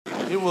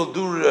Here we'll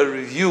do a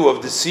review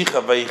of the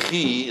Sicha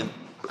Vayichi in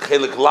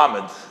Chelik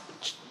Lamed,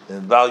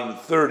 in volume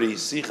 30,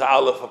 Sicha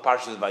Aleph of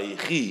Parshas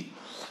Vayichi.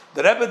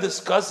 The Rebbe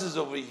discusses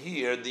over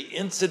here the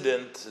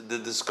incident, the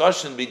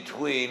discussion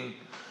between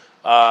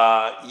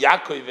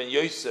Yaakov and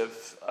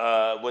Yosef.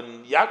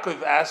 When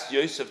Yaakov asked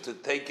Yosef to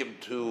take him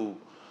to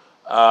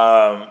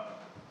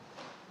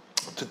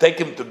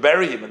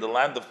bury him in the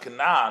land of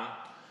Canaan,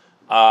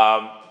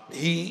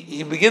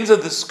 he begins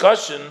a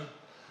discussion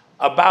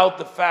about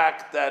the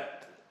fact that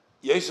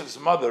Yosef's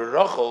mother,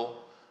 Rachel,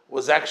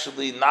 was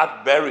actually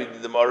not buried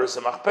in the Maris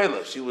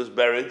Machpelah. She was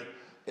buried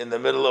in the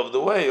middle of the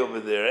way over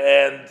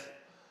there. And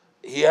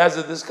he has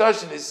a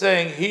discussion. He's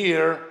saying,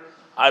 here,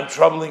 I'm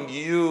troubling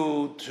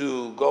you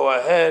to go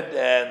ahead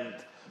and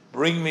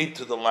bring me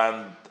to the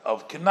land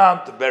of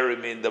Canaan to bury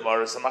me in the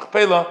Maris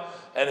Machpelah.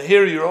 And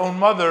here, your own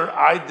mother,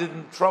 I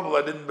didn't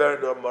bury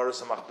the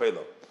Maris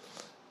Machpelah.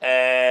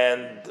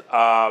 And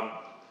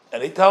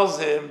he tells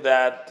him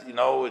that,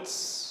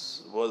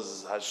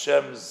 was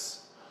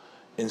Hashem's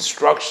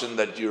instruction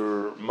that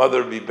your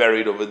mother be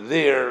buried over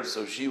there,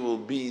 so she will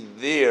be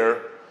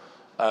there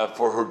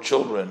for her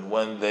children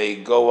when they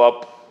go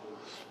up.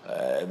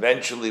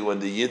 Eventually,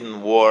 when the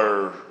Yidden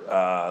war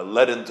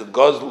led into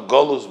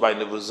Golus by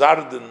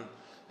Nebuzaradan,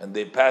 and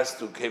they passed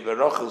to Kever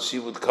Rachel, she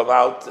would come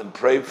out and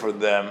pray for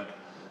them,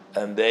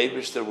 and the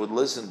Eibishter would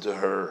listen to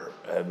her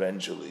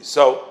eventually.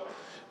 So,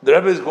 the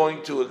Rebbe is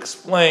going to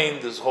explain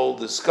this whole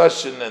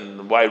discussion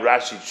and why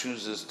Rashi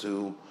chooses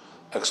to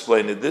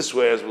explain it this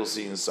way, as we'll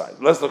see inside.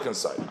 Let's look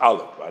inside.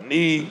 Aleph.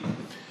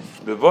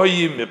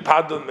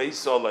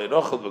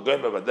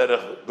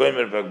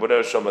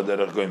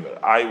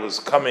 I was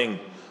coming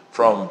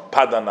from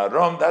Padan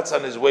Aram. That's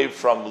on his way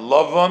from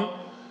Lavan,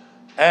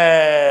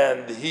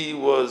 and he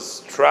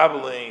was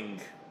traveling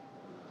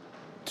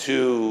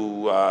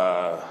to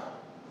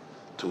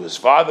his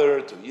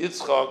father, to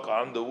Yitzchak,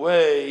 on the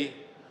way.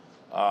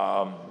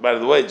 By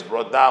the way, it's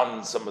brought down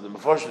in some of the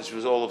Mefarshim. She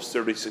was all of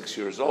 36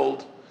 years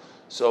old.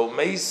 So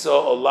Meisa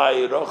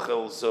Olai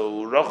Rachel,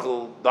 so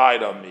Rachel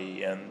died on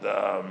me, and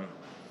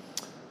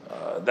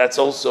that's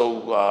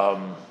also,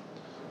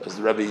 as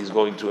the Rebbe is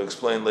going to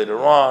explain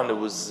later on, it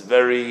was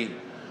very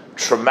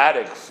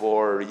traumatic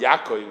for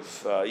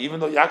Yaakov, even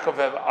though Yaakov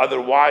had other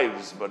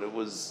wives, but it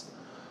was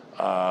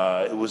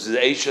the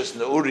Eishes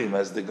Neurim,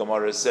 as the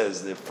Gemara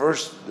says, the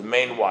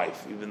main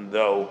wife, even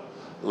though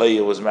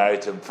Leah was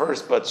married to him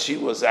first, but she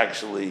was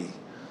actually,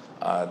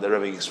 the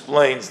Rebbe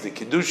explains, the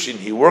Kiddushin,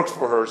 he worked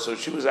for her, so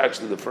she was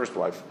actually the first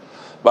wife.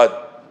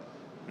 But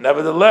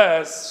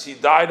nevertheless, she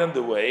died on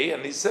the way,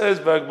 and he says,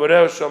 and I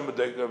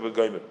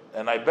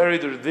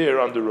buried her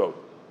there on the road.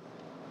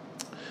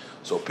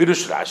 So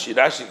Pirush Rashi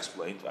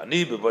explained, I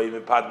came to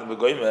Padan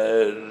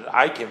V'Gomer,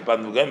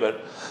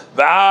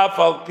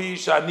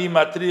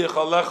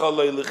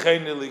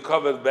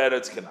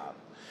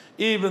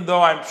 even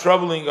though I'm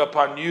troubling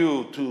upon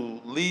you to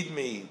lead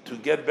me to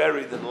get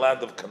buried in the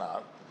land of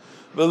Canaan,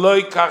 and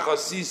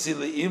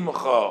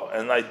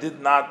I did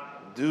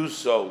not do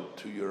so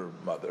to your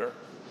mother.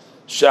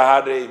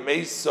 Now,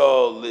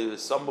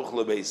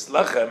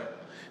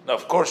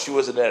 of course, she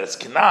was in Eretz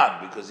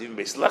Canaan, because even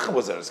Beis Lechem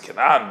was Eretz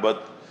Canaan,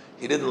 but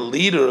he didn't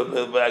lead her.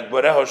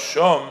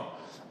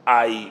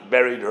 I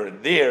buried her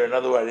there. In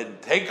other words, I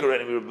didn't take her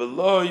anywhere.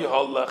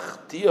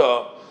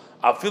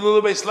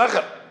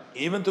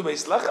 Even to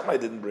Beis Lechem, I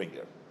didn't bring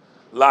her.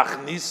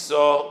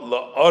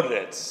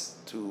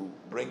 To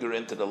bring her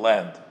into the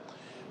land.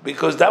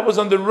 Because that was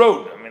on the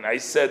road. I mean, I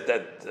said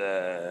that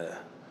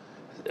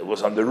it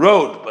was on the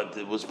road, but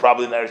it was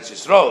probably in Eretz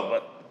Yisrael,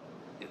 but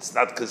it's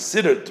not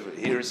considered to,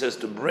 here it says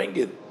to bring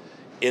it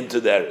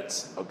into the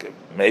Eretz. Okay,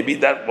 maybe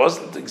that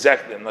wasn't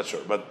exactly, I'm not sure,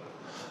 but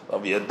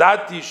he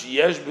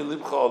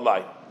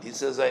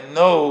says, I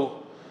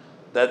know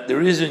that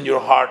there is in your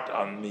heart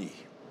on me.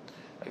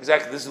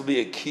 Exactly, this will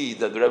be a key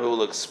that the Rebbe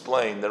will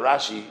explain. The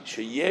Rashi,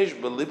 sheyesh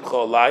belibcha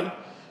olai.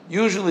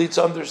 Usually, it's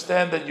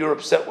understand that you're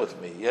upset with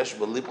me. Yesh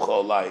belibcha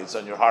olai. It's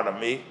on your heart on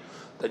me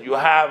that you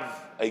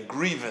have a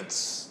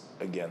grievance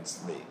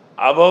against me.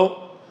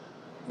 Avo,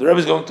 the Rebbe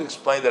is going to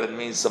explain that it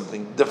means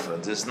something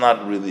different. It's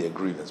not really a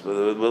grievance,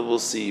 but we'll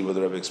see what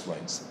the Rebbe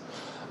explains.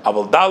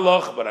 Aval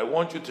daloch, but I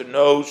want you to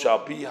know,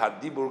 shalpi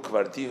hadibur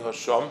kvarti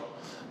Hashem,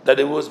 that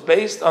it was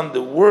based on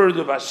the word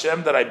of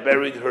Hashem that I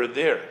buried her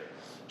there.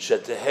 So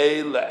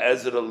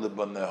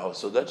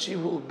that she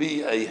will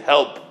be a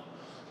help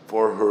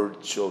for her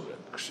children.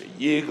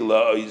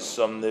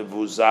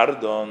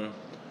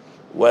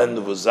 When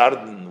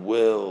Vuzardan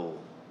will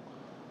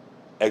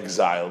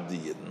exile the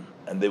Yidden,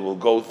 and they will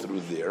go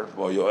through there,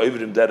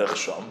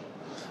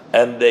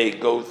 and they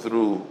go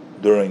through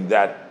in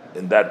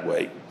that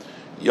way.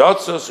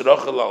 Rachel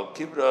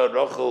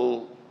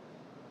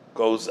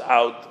goes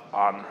out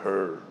on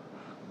her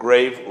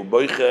grave,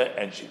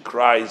 and she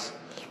cries,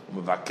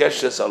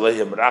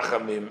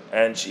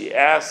 and she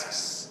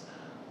asks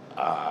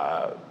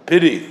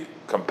pity,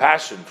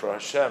 compassion for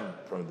Hashem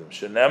from them.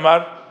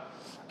 Shenemar,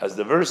 as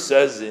the verse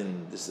says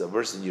this is a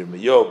verse in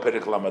Yirmiyahu,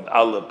 Perek Lamed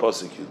Aleph,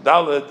 Posek Yud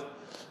Daled,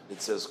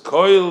 It says,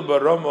 Koil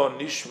baromo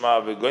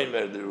nishma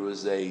v'goymer. There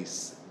was a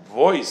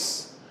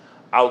voice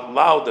out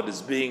loud that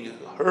is being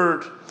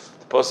heard.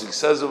 The pasuk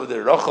says over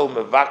there, Rachel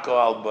mevako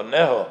al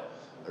boneho.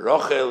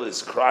 Rachel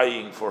is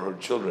crying for her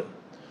children.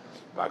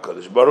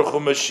 V'akadosh baruch hu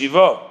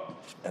meshiva.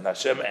 And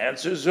Hashem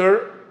answers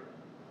her,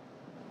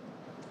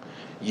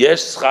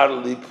 Yesh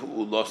schar li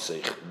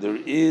pu'ulosech. There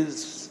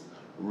is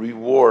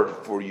reward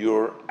for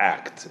your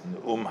act.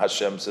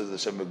 Hashem says,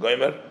 Hashem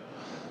v'goymer,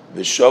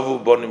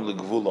 v'shavu bonim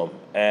l'gvulom.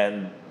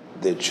 And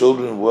the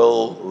children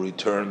will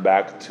return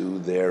back to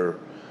their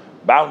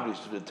boundaries,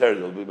 to the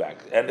territory. They'll be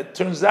back. And it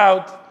turns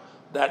out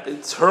that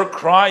it's her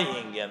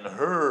crying and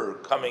her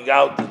coming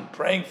out and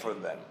praying for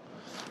them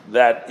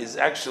that is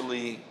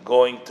actually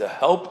going to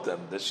help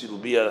them, that she'll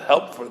be a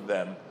help for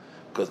them,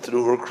 because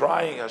through her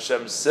crying,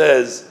 Hashem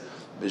says,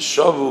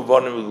 V'shavu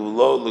bonim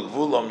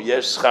l'gvulom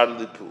yesh schar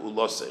li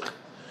pu'ulosech.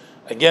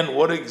 Again,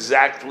 what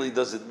exactly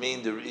does it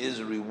mean? There is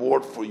a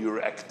reward for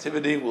your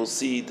activity. We'll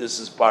see. This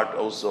is part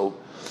also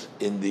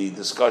in the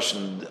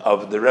discussion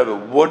of the Rebbe.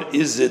 What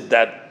is it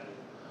that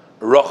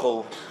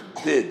Rachel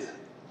did?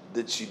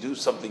 Did she do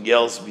something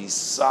else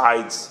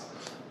besides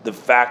the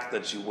fact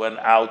that she went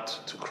out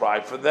to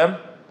cry for them?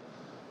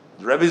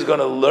 The Rebbe is going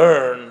to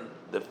learn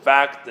the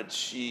fact that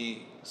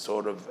she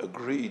sort of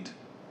agreed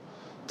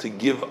to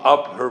give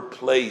up her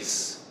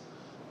place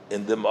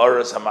in the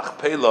Ma'aras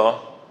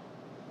HaMachpelah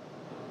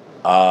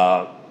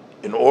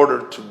in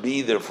order to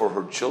be there for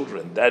her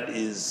children. That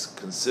is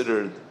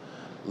considered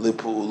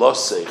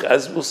lipu'ulosech.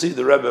 As we'll see,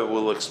 the Rebbe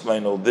will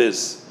explain all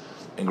this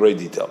in great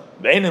detail.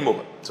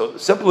 So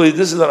simply,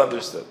 this is not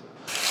understood.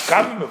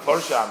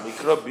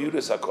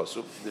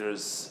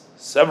 There's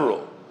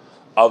several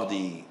of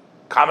the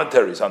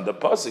commentaries on the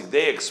pasuk.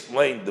 They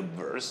explain the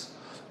verse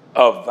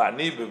of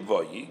Vani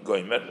bevoyi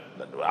goimer.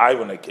 I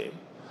when I came.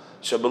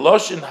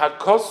 Shabeloshin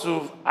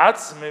hakosuv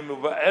atzme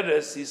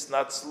muva'eres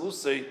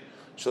hisnatzlusei.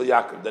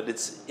 That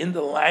it's in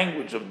the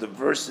language of the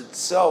verse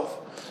itself,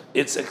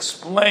 it's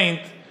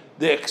explained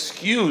the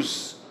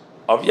excuse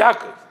of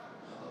Yaakov.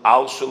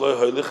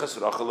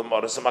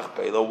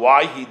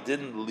 Why he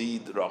didn't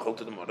lead Rachel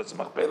to the Ma'aras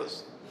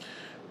HaMachpelah.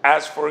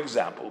 As for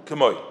example,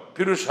 Kemoy,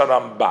 Pirush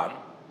HaRamban,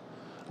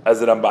 as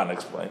the Ramban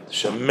explained,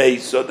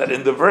 Shemeiso, that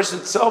in the verse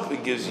itself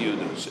it gives you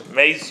the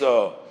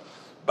Shemeiso,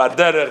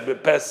 Baderech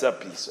Bepesa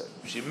Pisa.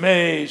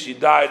 She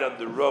died on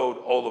the road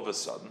all of a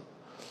sudden.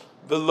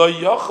 So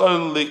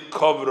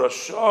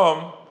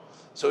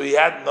he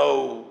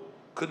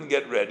couldn't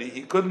get ready.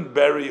 He couldn't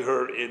bury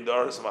her in the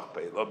Ma'aras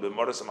HaMachpelah.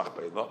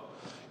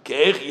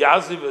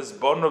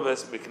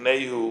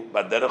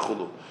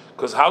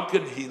 Because how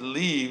can he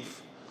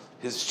leave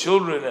his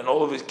children and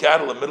all of his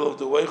cattle in the middle of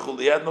the way?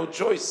 He had no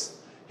choice.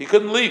 He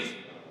couldn't leave.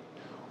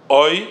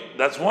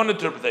 That's one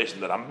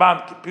interpretation. That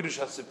Ramban Pirush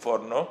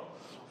HaSeforno,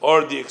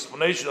 or the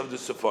explanation of the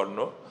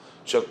Seforno,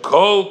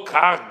 Shekol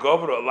Kach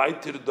Govra Alai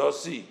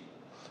Tirdosi,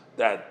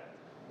 that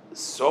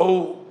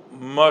so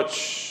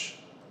much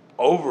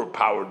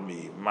overpowered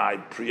me, my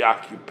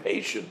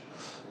preoccupation,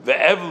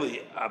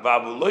 ve'evli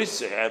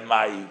avavuloise, and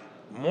my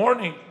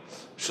mourning,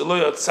 I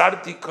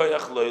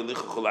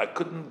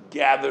couldn't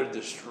gather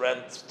the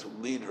strength to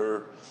lead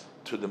her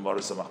to the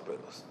Ma'aras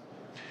HaMachpelah.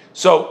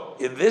 So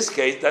in this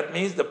case, that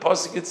means the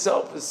pasuk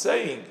itself is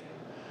saying,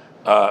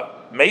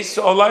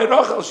 Meisa Olai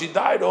Rachel, she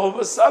died all of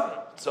a sudden.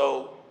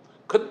 So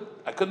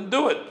I couldn't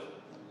do it.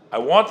 I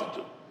wanted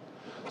to.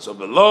 So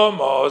below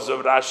Ma'oz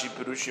of Rashi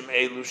Pirushim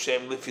Elu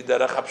Shem Lifi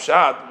Derech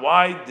HaPshat.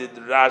 Why did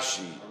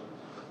Rashi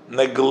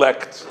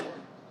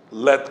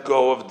let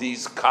go of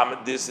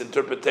this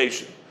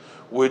interpretation,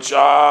 which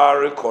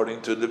are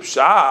according to the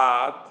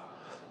Pshat?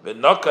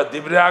 V'noka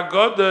Divrei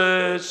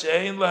Agodah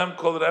she'ein lahem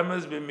kol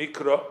remez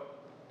b'mikra,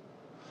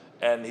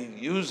 and he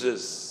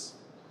uses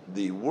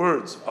the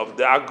words of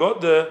the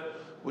Agodah,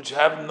 which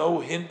have no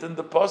hint in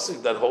the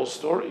pasuk. That whole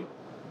story.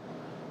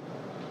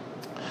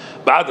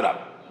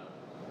 Badra.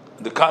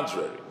 The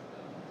contrary.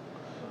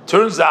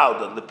 Turns out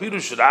that the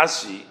Pirush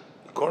Rashi,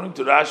 according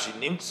to Rashi,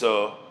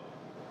 Nimtzo,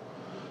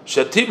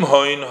 Shatim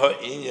Hoin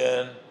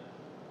Ha'inyan.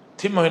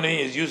 Tim Hoin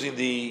is using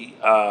the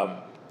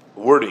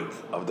wording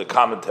of the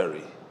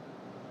commentary.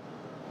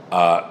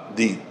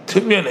 The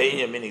Timyon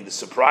Ha'inyan, meaning the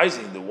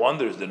surprising, the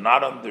wonders, the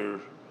not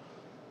under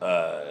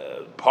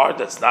part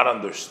that's not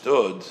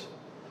understood,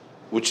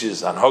 which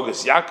is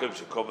Anhogas Yaakov,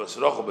 Shekovas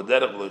Rochel,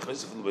 B'derech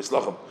V'loichnisif L'Beis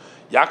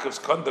Yaakov's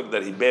conduct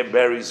that he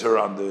buries her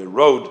on the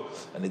road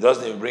and he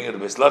doesn't even bring her to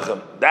Beis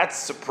Lachem. That's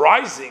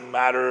surprising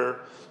matter,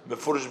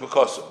 Mefurish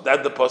B'kosu.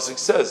 That the pasuk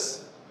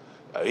says.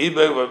 But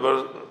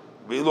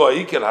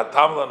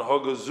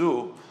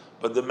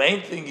the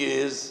main thing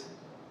is,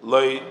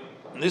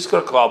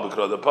 Niskar Klal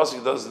B'kra. The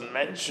pasuk doesn't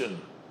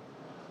mention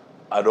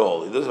at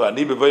all. It doesn't.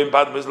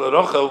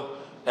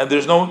 And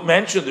there's no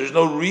mention, there's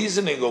no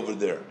reasoning over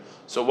there.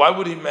 So why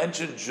would he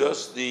mention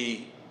just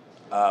the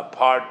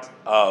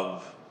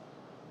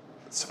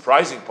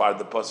surprising part of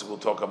the pasuk? Will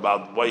talk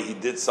about why he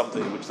did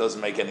something which doesn't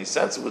make any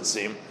sense, it would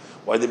seem.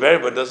 Why the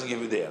buried, but doesn't give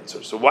you the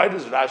answer. So why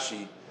does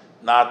Rashi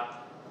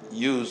not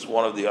use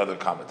one of the other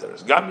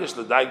commentaries.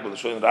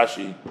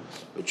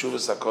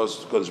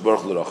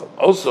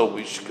 Also,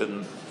 we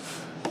can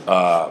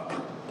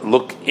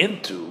look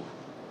into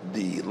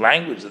the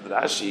language of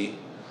Rashi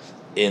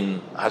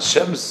in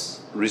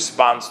Hashem's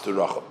response to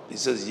Rachel. He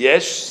says,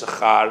 "Yesh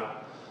sechar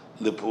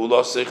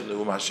lepulasich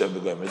neum Hashem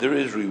b'goyim." There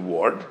is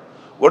reward.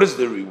 What is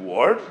the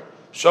reward?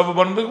 Shavu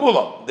b'nu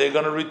b'gvulam. They're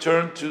going to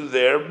return to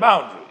their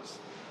boundaries.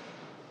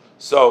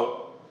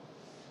 So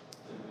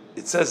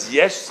it says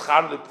yesh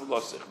schar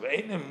lepulasich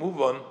ve'einem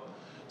muvan.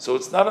 So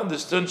it's not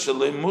understood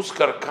shalei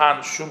muskar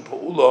kan shum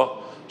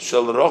pa'ula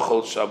shel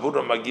Rachel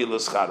shavura magila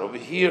schar. Over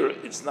here,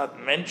 it's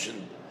not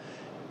mentioned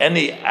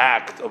any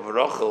act of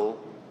Rachel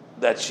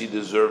that she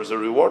deserves a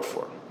reward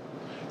for.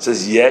 It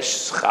says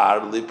yesh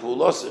schar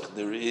lepulasich.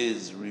 There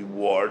is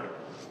reward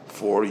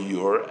for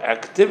your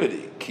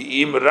activity.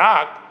 Ki im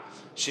rak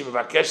she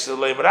mevakesh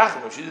leim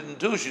rachim. If she didn't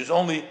do, she was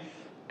only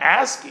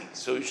asking.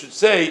 So you should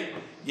say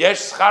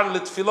yesh schar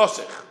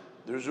letfilosich.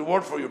 There's a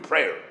reward for your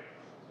prayer,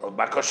 or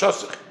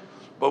bakashosich.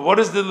 But what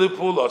is the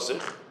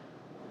lipulosich?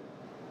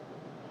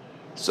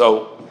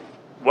 So,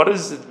 what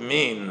does it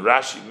mean?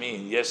 Rashi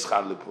mean yesh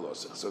schar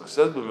lipulosich. So it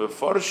says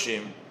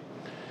b'meforshim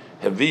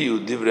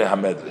heviu divrei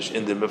hamedrash.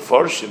 In the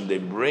meforshim they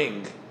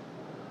bring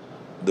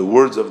the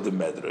words of the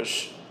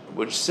medrash,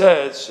 which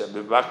says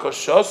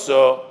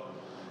shebibakashoso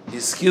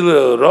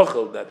hiskila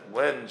Rachel, that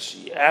when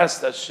she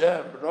asked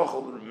Hashem,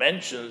 Rachel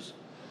mentions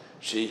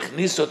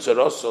sheichniso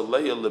tzaroso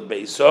leya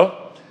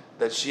lebeisa,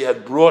 that she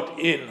had brought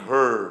in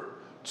her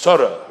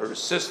tzara, her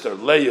sister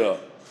Leah,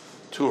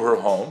 to her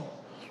home,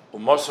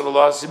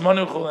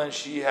 and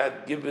she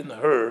had given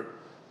her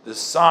the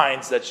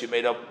signs that she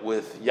made up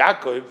with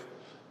Yaakov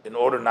in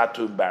order not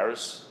to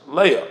embarrass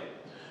Leah.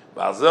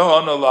 And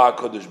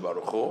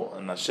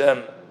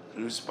Hashem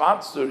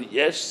responds to her,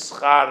 Yesh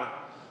schar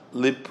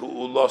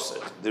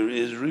lipu'ulosich. There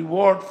is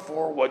reward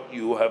for what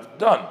you have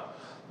done.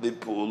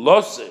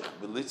 Lipu'ulosich,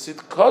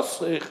 b'litzit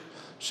kosich,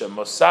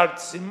 shemosart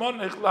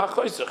simonich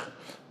la'choisich.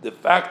 The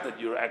fact that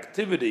your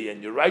activity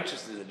and your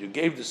righteousness, that you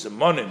gave the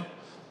simonim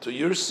to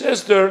your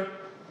sister,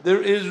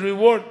 there is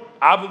reward.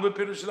 But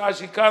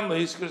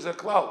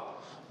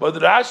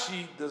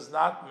Rashi does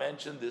not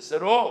mention this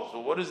at all.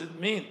 So what does it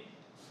mean?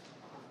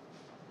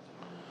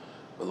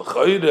 And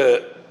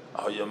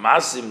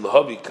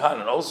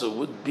also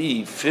would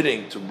be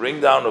fitting to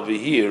bring down over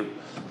here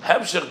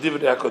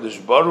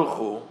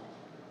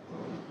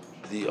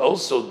the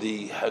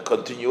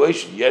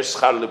continuation. Yesh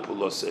schar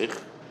lepulosich,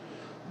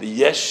 the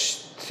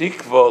yesh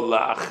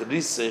tikva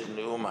la'achrisich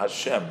neum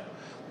Hashem.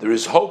 There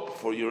is hope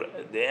for your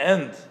the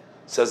end,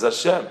 says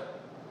Hashem.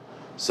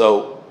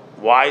 So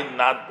why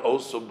not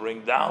also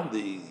bring down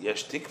the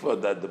yesh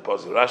tikva that the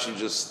pasuk Rashi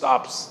just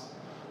stops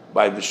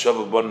by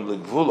v'shavu bon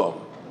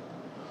legvulam.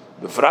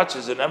 B'fratz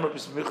is an emer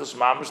b'smichus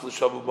mamish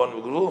l'shavu bon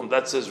legvulam.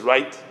 That says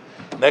right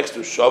next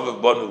to shavu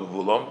bon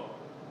legvulam.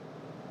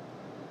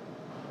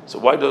 So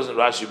why doesn't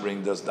Rashi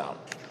bring this down?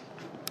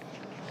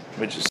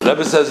 Which is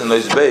Rebbe says in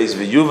those base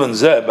v'yuvan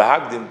zeh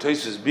b'hagdim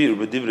toisus bir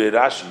b'divrei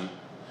Rashi.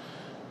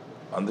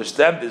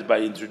 Understand this by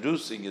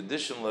introducing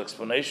additional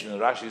explanation in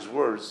Rashi's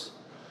words.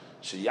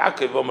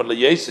 Yaakov Omer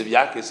LeYosef,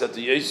 Yaakov said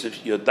to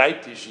Yosef,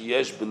 Yodaiti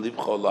sheyesh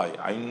b'libcha olai.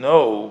 I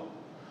know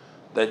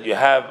that you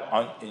have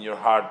in your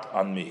heart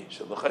on me.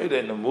 Shalachayre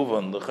in the move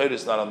on, the chayre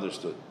is not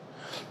understood.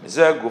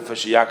 Mizeh gufa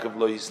sheYaakov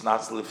lo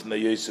yisnatz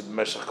lifnei Yosef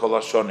b'meshach kol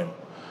hashonim.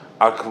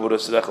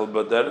 Akvuras Rachel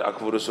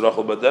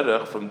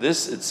baderech. From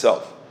this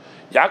itself,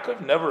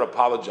 Yaakov never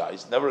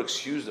apologized, never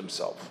excused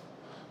himself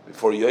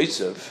before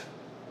Yosef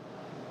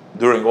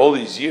during all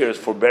these years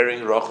for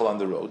burying Rachel on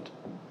the road.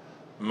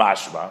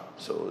 Mashma.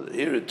 So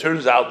here it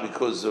turns out,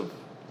 because of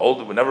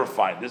older, we never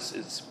find this.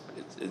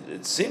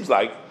 It seems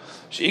like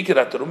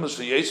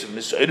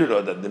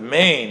that the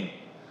main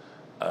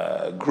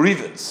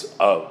grievance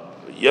of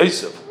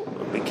Yosef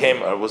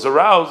was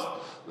aroused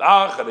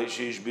after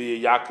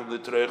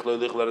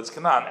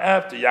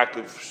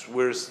Yaakov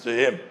swears to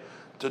him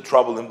to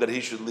trouble him that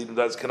he should lead him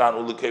to Canaan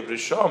and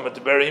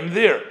to bury him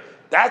there.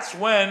 That's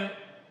when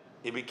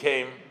he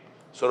became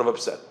sort of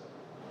upset.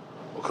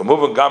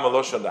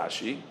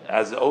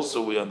 As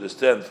also we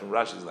understand from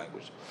Rashi's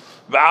language.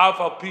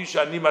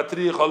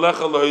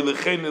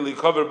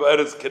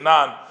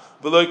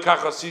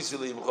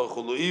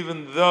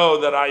 Even though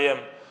that I am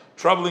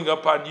troubling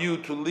upon you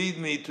to lead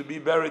me to be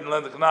buried in the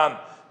land of Canaan,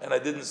 and I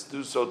didn't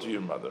do so to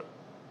your mother.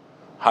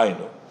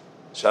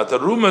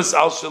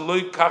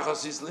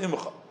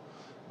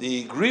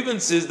 The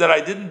grievance is that I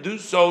didn't do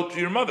so to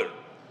your mother.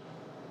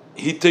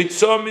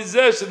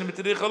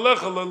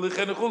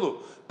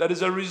 That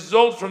is a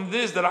result from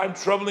this, that I'm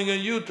troubling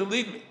you to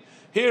lead me.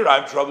 Here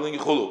I'm troubling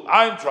you.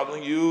 I'm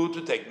troubling you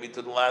to take me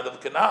to the land of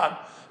Canaan.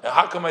 And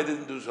how come I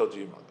didn't do so to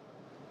your mother?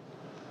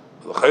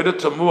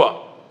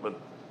 But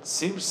it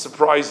seems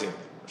surprising.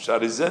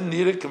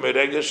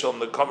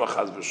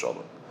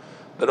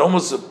 That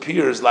almost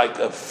appears like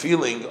a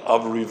feeling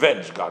of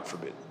revenge, God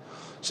forbid.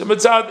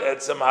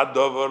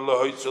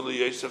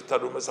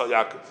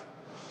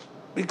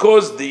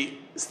 Because the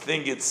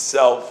thing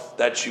itself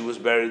that she was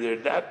buried there,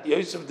 that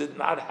Yosef did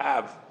not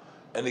have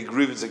any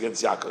grievance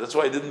against Yaakov. That's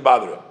why it didn't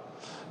bother him.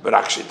 But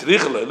actually,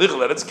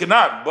 it's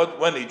Canaan. But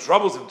when he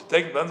troubles him to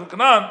take the land of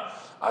Canaan,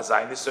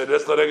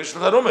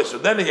 so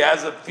then he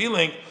has a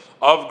feeling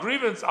of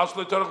grievance.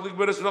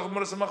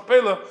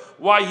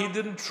 Why he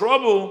didn't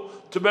trouble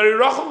to bury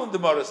Rachel in the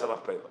Maris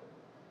HaMachpelah.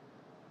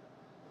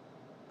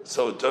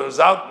 So it turns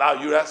out now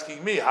you're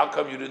asking me, how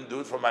come you didn't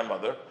do it for my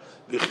mother?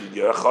 Could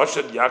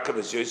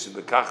Yaakov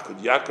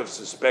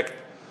suspect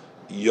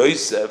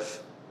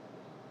Yosef?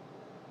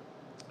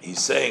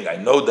 He's saying, I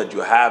know that you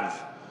have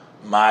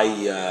my,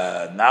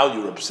 now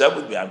you're upset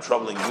with me, I'm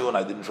troubling you and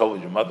I didn't trouble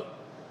your mother.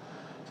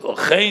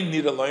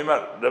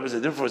 Rabbi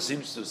therefore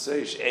seems to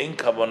say,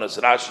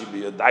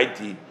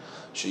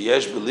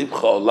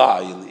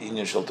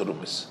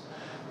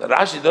 that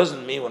Rashi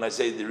doesn't mean when I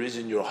say there is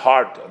in your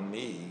heart on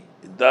me,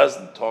 it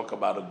doesn't talk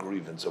about a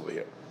grievance over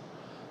here.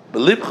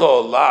 Belibcha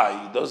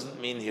olai doesn't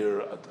mean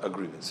here a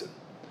grievance.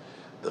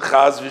 The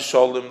Chaz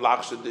v'sholim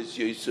lachshad is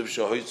Yosef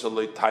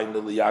shahoytzalei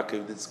taina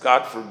liYaakov. It's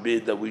God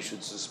forbid that we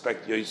should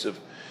suspect Yosef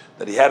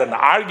that he had an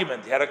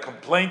argument, he had a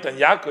complaint on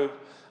Yaakov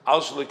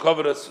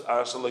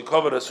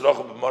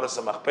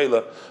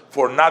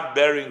for not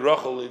burying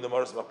Rachel in the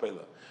Moras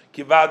Machpelah.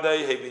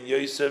 Kivadai having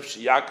Yosef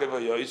Yaakov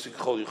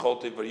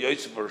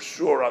Yosef for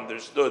sure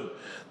understood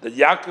that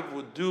Yaakov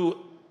would do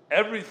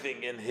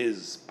everything in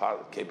his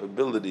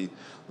capability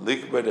to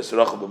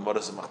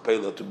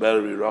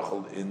bury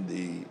Rachel in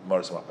the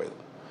Moras Machpelah.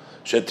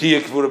 She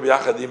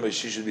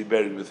should be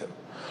buried with him.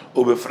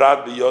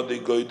 Especially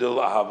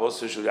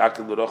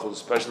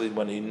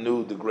when he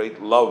knew the great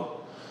love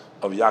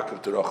of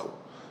Yaakov to Rachel.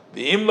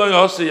 The Imloi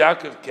also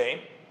Yaakov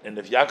came, and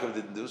if Yaakov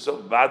didn't do so,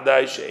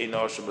 Vadai she'ein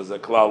oshem as a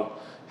klal,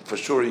 for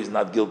sure he's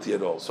not guilty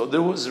at all. So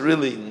there was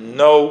really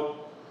no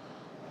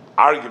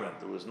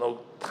argument, there was no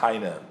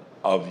taina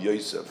of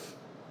Yosef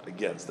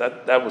against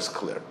that. That was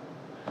clear.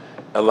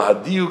 El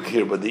hadiyuk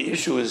here, but the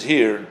issue is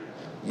here.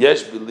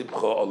 Yesh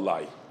b'libcha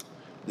olai.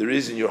 There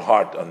is in your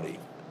heart on me.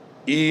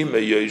 Even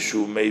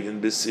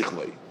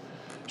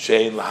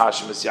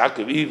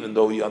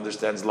though he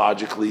understands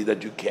logically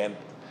that you can't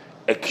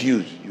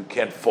accuse, you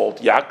can't fault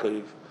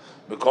Yaakov.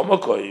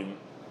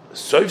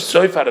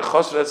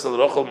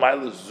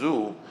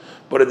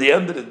 But at the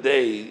end of the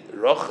day,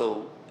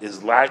 Rachel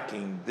is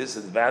lacking this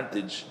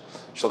advantage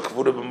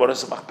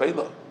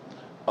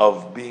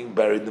of being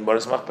buried in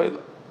Moras Machpelah.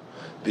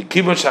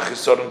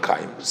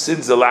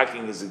 Since the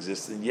lacking is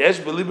existing,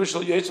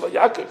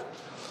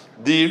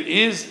 there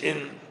is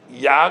in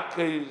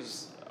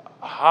Yaakov's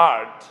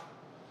heart,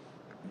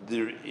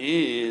 there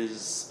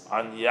is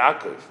on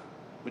Yaakov,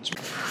 which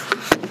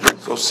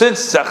so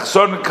since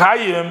Chachson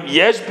Kayim,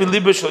 Yesh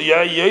B'Liba Shel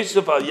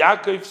Yosef al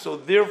Yaakov, so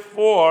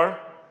therefore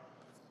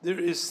there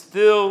is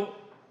still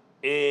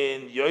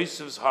in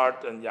Yosef's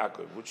heart and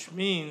Yaakov, which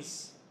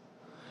means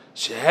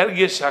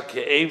Shehergesh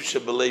HaKe'ev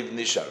Shebelev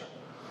Nishar.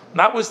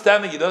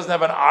 Notwithstanding, he doesn't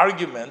have an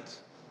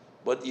argument,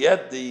 but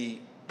yet the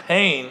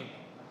pain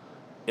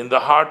in the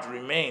heart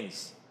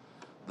remains.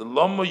 The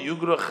Lama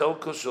Yugra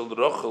Chelka Shel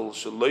Rachel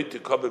Sheloi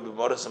Tikabe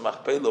B'Moras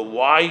HaMachpelah.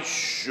 Why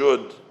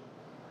should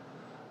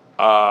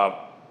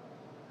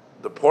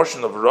the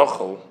portion of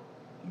Rachel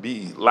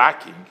be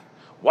lacking?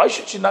 Why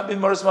should she not be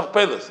Moras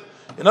Machpelah?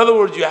 In other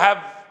words, you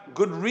have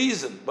good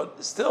reason,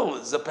 but still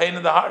it's a pain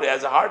in the heart. It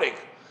has a heartache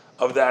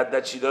of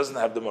that she doesn't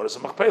have the Moras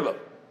Machpelah.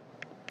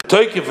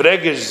 Toikiv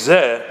Regesh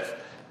Zeh,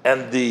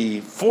 and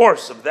the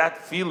force of that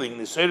feeling,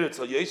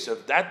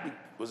 Yosef, that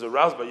was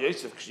aroused by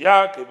Yosef. When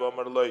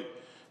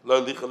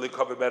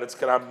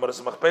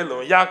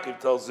Yaakov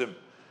tells him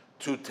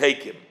to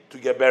take him, to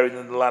get buried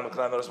in the land of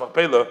Canaan,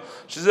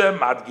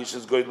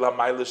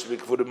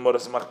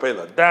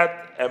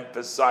 that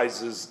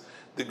emphasizes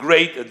the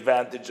great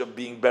advantage of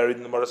being buried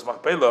in the Moras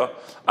Machpelah,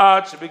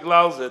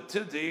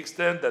 to the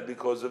extent that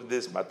because of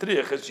this,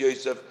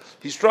 Yosef,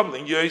 he's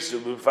troubling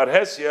Yosef with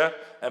Farhesia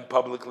and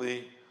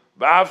publicly,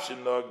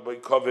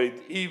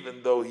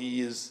 even though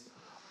he is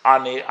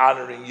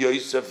honoring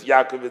Yosef,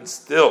 Yaakov, and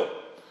still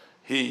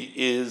he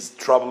is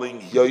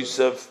troubling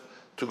Yosef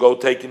to go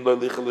take him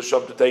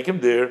to take him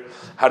there.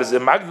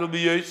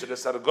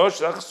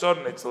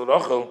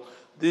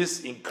 This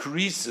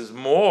increases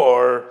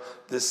more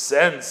the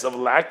sense of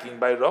lacking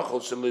by Rachel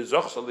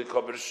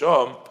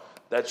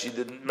that she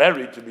didn't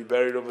marry to be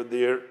buried over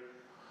there.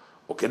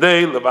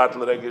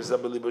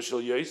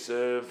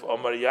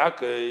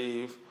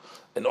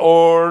 In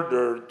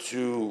order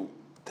to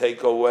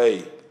take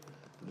away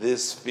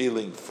this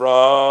feeling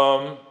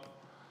from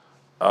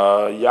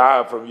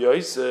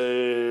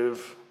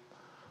Yosef,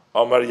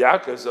 Omar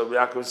Yaakov, so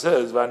Yaakov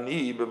says,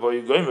 Vani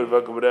bevoy goymer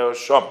v'kabreo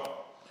shom.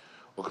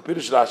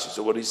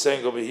 So what he's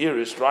saying over here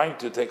is trying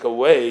to take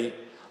away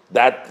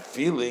that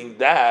feeling,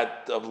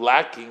 that of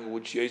lacking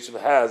which Yosef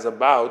has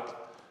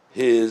about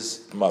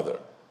his mother.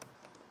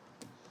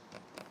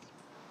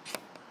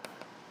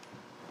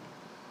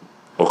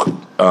 Okay.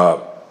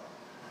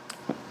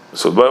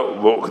 So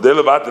k'dei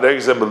levat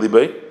regis em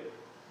belibei.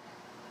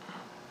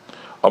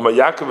 Omar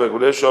Yaakov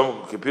v'kabreo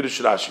shom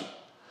k'pirish Rashi.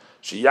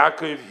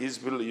 Sheyakov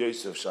Hizbil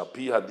Yosef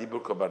Shalpi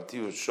Hadibur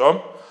Kabarti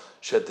Shom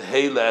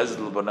Shetehei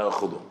Le'ezl B'nei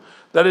Chulu.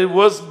 That it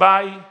was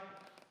by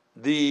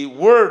the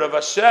word of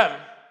Hashem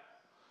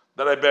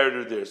that I buried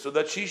her there, so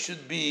that she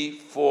should be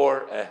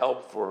for a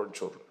help for her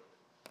children.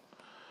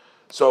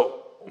 So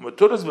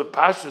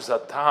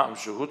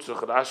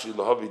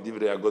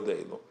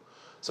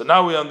so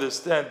now we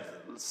understand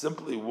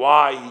simply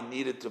why he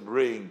needed to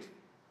bring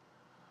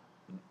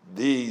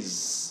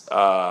these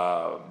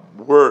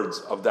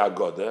words of the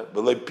Agoda.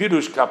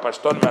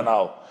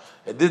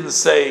 It didn't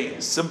say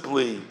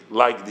simply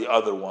like the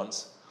other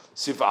ones,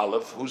 Sif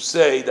Aleph, who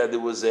say that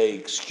there was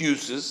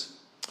excuses.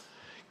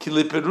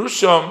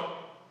 Kiliperusham,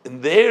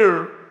 in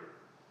their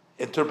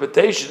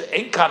interpretation,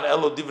 Enkan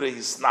Elo Divrei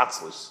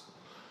Hisnatzlis.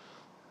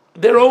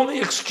 They're only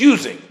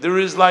excusing. There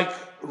is like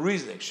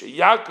reasoning.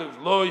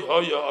 Yaakov loy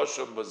hoya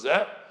osham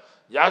bazeh.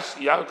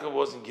 Yaakov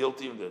wasn't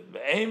guilty of that.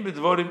 Be'ein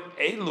b'dvorim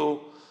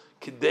elu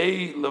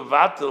kidei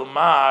levatel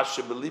ma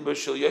shebeliba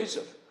shel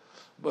Yosef.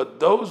 But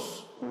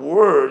those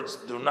words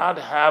do not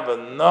have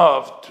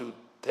enough to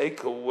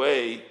take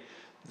away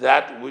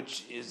that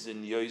which is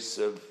in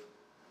Yosef's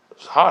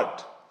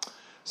heart.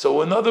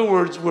 So in other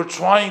words, we're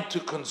trying to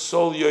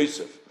console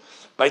Yosef.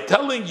 By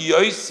telling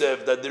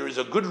Yosef that there is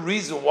a good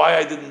reason why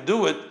I didn't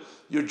do it,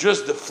 you're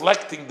just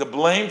deflecting the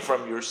blame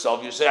from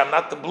yourself. You say, I'm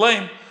not to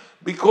blame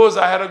because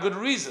I had a good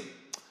reason.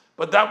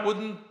 But that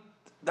wasn't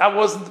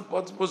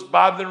what was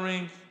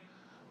bothering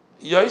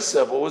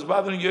Yosef. What was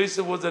bothering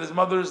Yosef was that his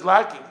mother is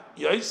lacking.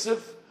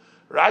 Yosef,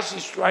 Rashi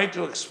is trying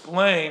to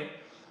explain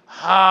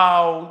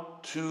how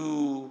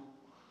to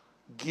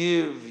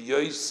give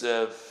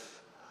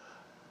Yosef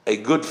a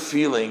good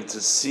feeling to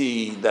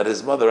see that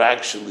his mother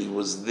actually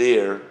was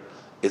there.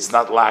 It's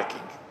not lacking.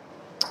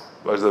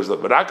 There,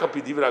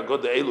 according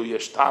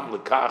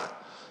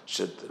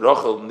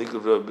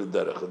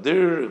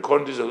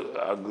to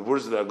the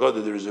words of the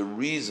Agoda, there is a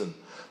reason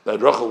that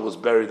Rachel was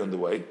buried on the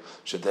way.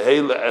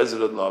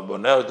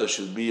 There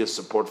should be a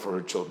support for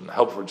her children,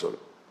 help for her children.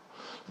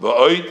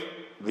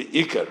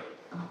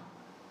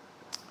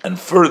 And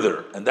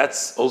further, and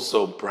that's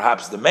also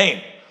perhaps the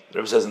main. The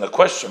Rebbe says in the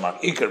question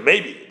mark, Iker,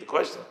 maybe the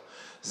question.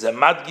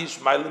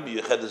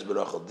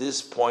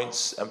 This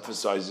points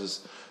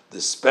emphasizes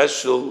the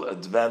special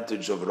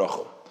advantage of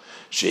Rachel.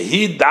 She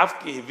is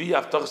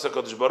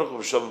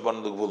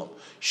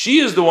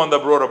the one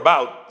that brought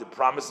about the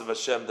promise of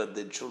Hashem that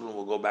the children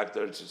will go back to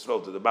Eretz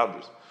Yisrael, to the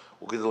boundaries.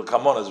 We'll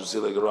come on, as we see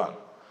later on.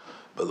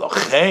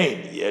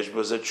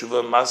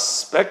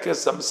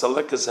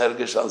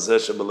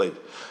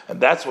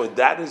 And that's why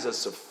that is a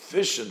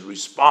sufficient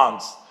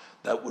response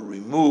that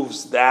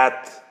removes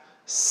that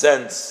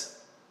sense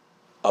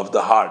of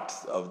the heart,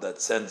 of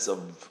that sense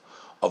of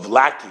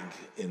lacking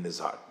in his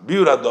heart.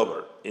 Biur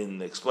Adover,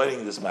 in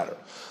explaining this matter.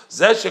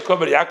 This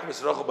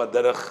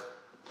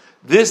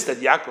that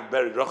Yaakov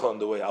buried Rachel on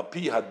the way, Al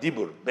Pi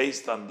Hadibur,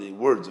 based on the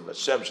words of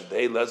Hashem,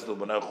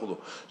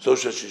 so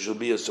she should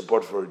be a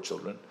support for her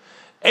children.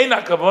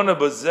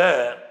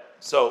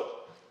 So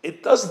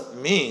it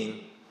doesn't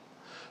mean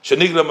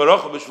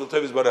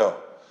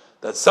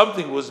that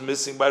something was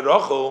missing by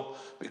Rachel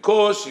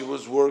because she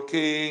was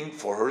working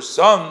for her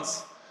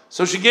sons,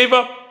 so she gave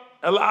up.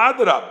 El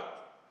Adrab.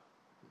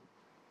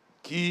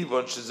 But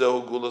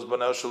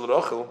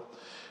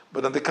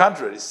on the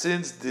contrary,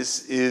 since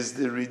this is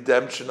the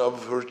redemption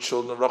of her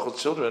children,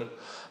 Rachel's children,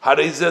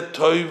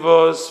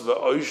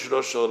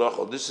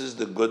 this is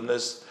the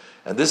goodness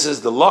and this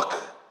is the luck.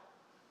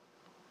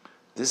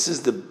 This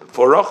is the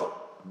for Rachel.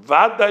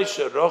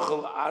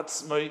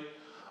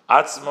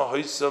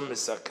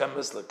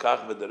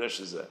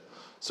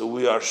 So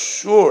we are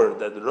sure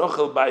that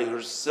Rachel by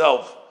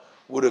herself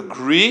would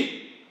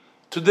agree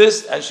to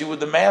this and she would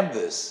demand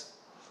this,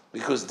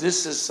 because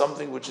this is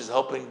something which is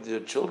helping the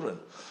children.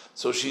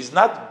 So she's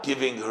not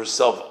giving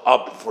herself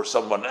up for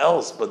someone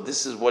else, but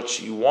this is what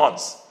she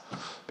wants.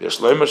 Because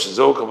this is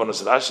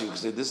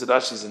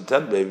Rashi's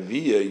intent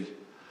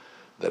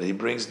that he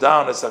brings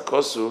down as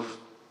Akosuf,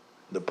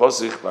 the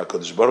Posich by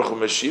Kodesh Baruch Hu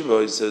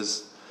Meshiva. He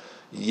says,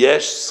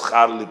 Yesh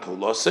schar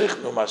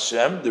lipulosech num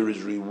Hashem, there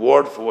is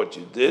reward for what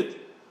you did,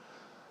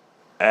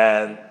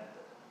 and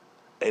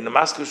in the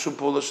Masker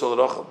Shupula Shal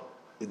Rachel,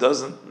 he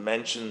doesn't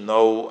mention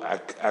no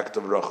act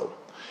of Rachel.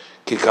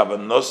 What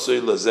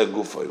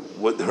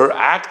her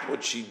act,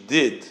 what she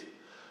did,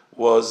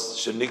 was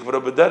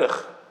shenikvara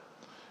b'derech.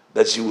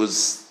 That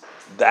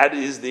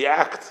is the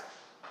act.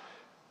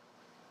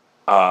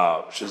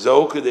 So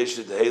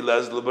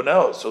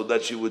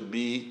that she would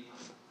be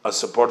a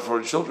support for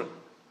her children.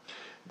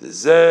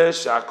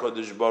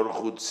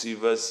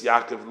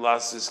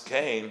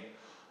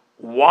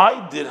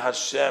 Why did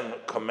Hashem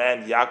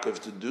command Yaakov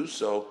to do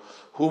so?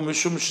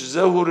 This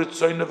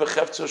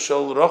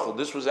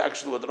was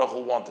actually what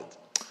Rachel wanted.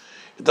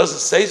 It doesn't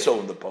say so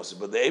in the Pasuk,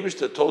 but the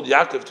Eibishter told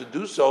Yaakov to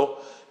do so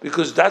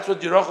because that's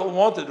what Rachel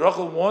wanted.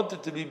 Rachel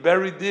wanted to be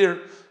buried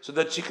there so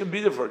that she can be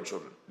there for her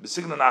children.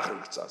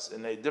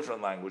 In a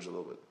different language a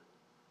little bit.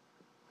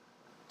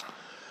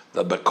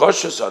 The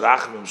Bekoshas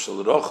Arachmim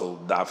Shel Rachel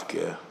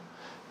Davke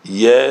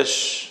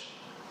Yesh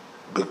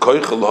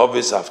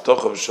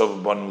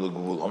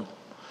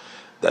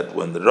that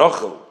when the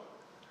Rachel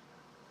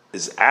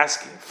is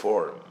asking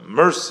for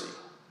mercy,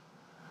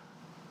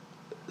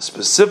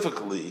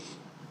 specifically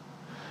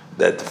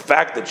that the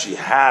fact that she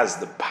has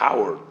the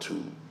power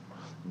to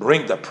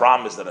bring the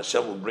promise that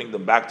Hashem will bring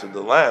them back to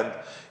the land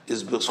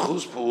is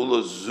b'schus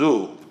pa'ula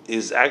zu,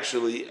 is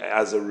actually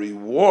as a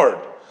reward,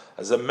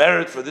 as a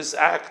merit for this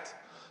act.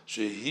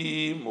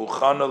 Shehi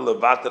muchana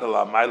levater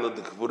al hamayla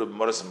dekavura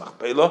b'moras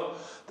machpelah,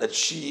 that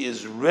she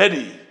is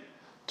ready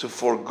to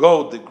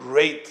forego the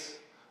great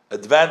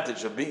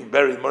advantage of being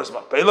buried in Moras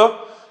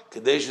Machpelah,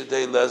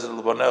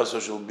 so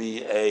she'll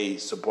be a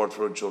support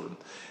for her children.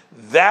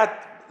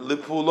 That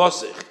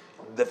lipulosich,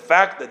 the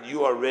fact that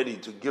you are ready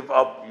to give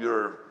up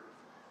your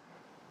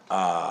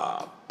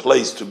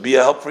place to be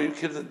a help for your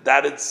kids,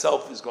 that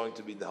itself is going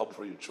to be the help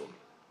for your children.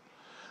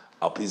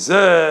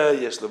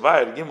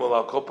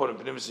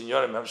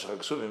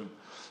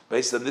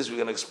 Based on this, we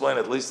can explain,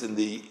 at least in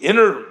the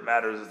inner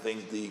matters of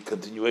things, the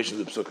continuation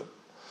of the psukim.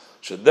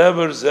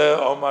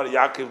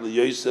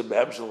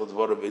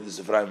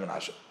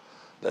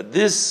 That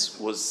this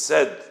was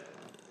said,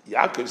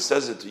 Yaakov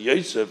says it to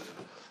Yosef,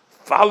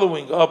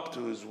 following up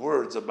to his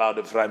words about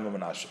Ephraim and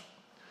Menashe.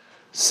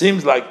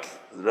 Seems like,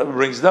 the Rebbe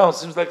brings down,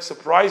 seems like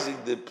surprising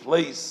the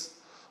place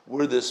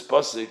where this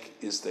pasuk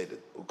is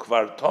stated.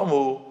 Ukvar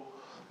tomu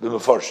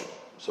b'mefarshim.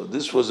 So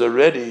this was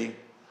already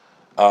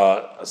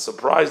a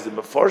surprise. The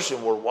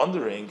mefarshim were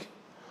wondering,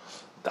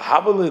 the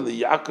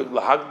Yaakov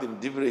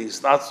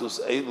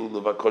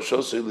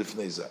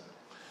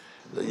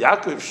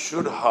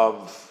should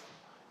have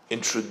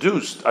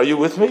introduced. Are you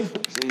with me?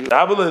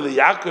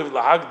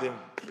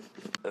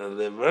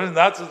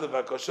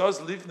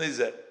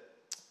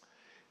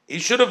 He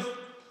should have,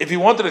 if he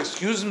wanted to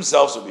excuse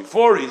himself, so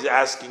before he's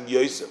asking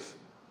Yosef,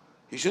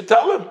 he should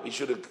tell him. He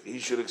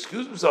should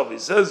excuse himself. He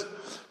says,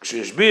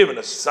 when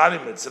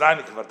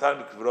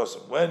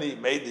he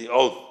made the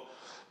oath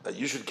that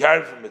you should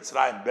carry from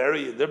Mitzrayim,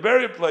 bury in their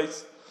burial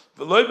place,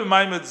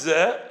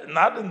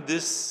 not in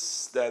this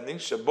standing.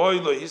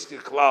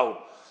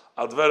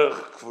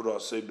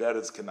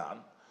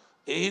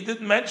 He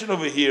didn't mention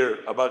over here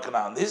about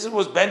Canaan. This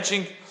was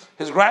benching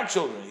his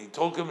grandchildren. He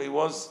told him he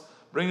was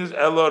bringing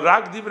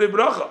Elorak divrei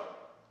bracha.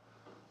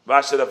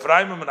 Vasher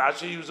Ephraim and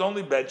Menashe, he was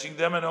only benching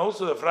them, and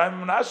also Ephraim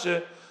and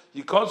Menashe,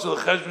 he calls the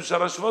Cheshbon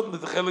Sharashvot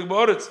l'Chelik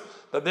Ba'aretz,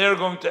 that they are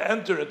going to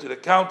enter into the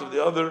count of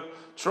the other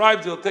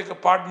tribes. They'll take a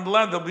part in the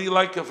land. They'll be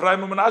like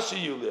Ephraim and Menashe.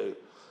 Ephraim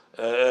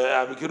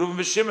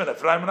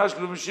and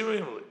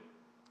Menashe.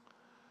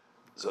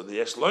 So the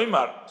Yesh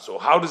Loimar. So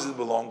how does it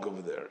belong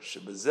over there?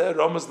 Shebezeh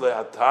Romaz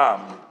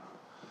lehatam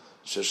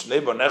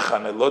sheshnei banecha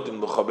nelodim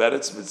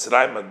l'chaberetz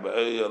Mitzrayim ad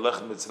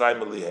ba'alech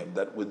Mitzrayim alihem.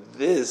 That with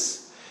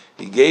this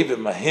he gave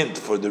him a hint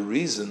for the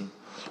reason.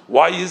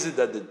 Why is it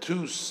that the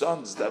two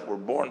sons that were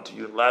born to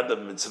you in the land of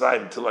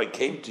Mitzrayim, till I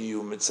came to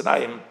you,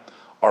 Mitzrayim,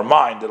 are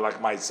mine? They're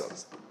like my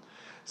sons.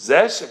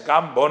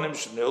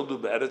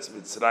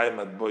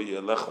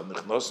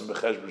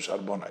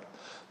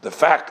 The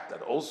fact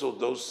that also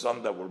those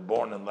sons that were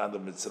born in the land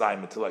of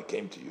Mitzrayim until I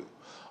came to you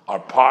are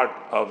part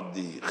of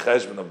the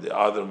cheshbon of the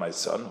other, my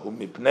son, whom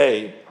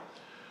mipnei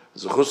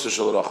zechus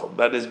shel Rachel.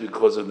 That is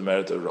because of the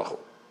merit of Rachel.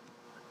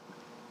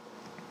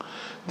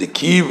 The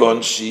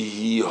kivon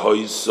shehi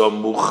hoysa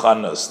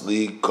muchanas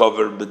li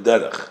cover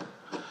bederech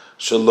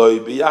shaloi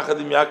biyachad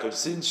im Yaakov,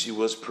 since she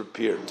was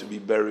prepared to be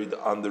buried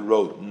on the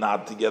road,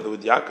 not together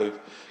with Yaakov,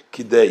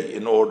 kidei,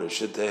 in order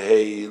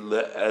shetehei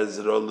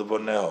le'ezra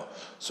levoneho,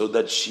 so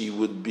that she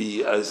would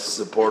be as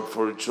support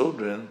for her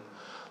children.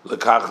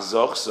 Lekach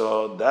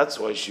zochsa, that's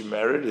why she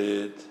married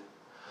it.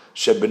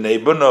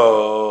 Shebnei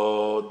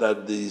bano,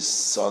 that the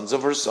sons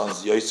of her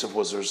sons, Yosef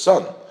was her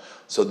son,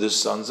 so the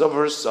sons of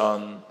her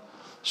son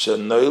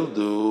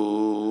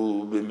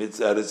shenoildu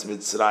b'mitzaretz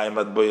Mitzrayim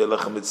ad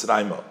boyelech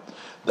Mitzrayim,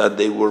 that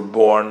they were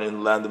born in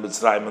the land of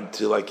Mitzrayim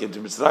until I came to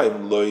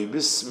Mitzrayim. Loi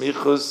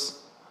bismichus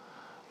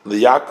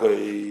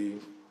liYaakov.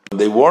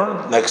 They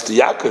weren't next to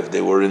Yaakov.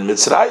 They were in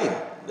Mitzrayim.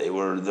 They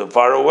were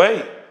far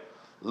away.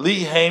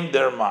 Liheim,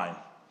 their mind.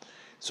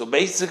 So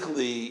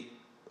basically,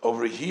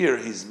 over here,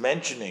 he's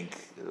mentioning,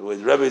 what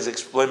Rebbe is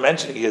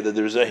mentioning here, that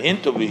there's a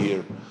hint over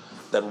here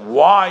that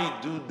why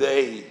do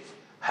they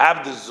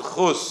have the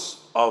zechus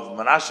of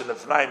Menashe and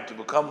Ephraim to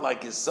become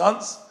like his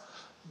sons?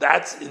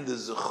 That's in the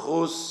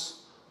zechus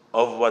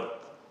of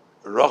what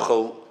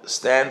Rachel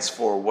stands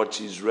for, what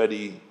she's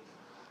ready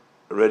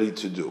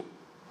to do.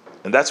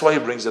 And that's why he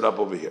brings it up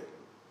over here.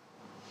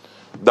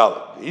 In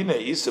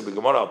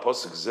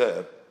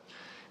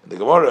the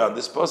Gemara, on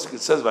this pasuk,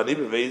 it says,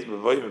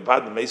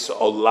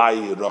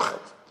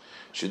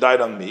 she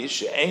died on me,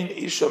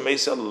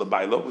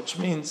 which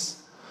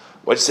means,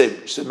 what you say,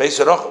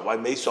 why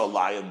Mesa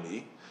Olai on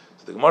me?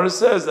 So the Gemara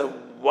says that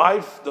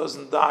wife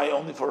doesn't die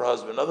only for her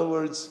husband. In other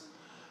words,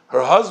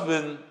 her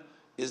husband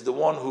is the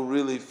one who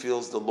really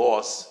feels the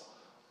loss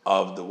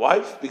of the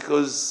wife,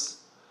 because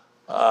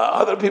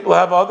other people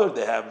have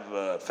they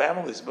have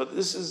families, but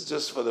this is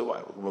just for the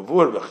wife.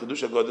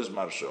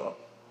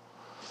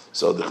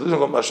 So the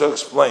Chiddush Mashal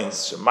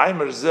explains,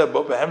 Shemaimer zeh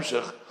bo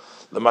behemshech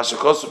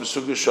l'mashakosu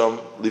b'sugi shom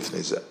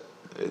lifnei zeh.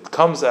 It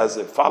comes as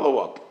a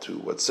follow-up to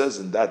what says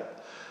in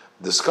that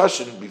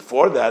discussion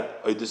before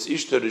that, Oidus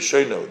Ishta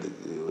Rishono,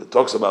 it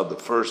talks about the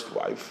first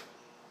wife.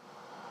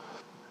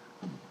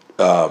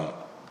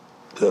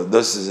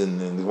 This is in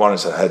the Gemara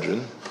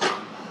Sanhedrin.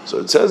 So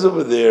it says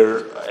over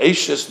there,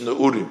 Eishes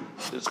Neurim.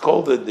 It's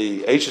called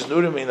the Eishes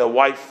Neurim, meaning a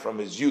wife from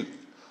his youth,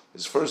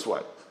 his first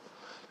wife.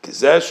 Why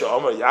was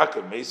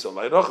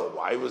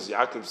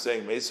Yaakov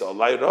saying Mesa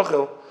Alai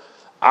Rachel?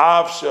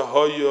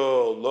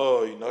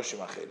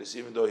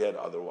 Even though he had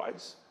other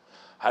wives.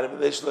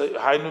 Because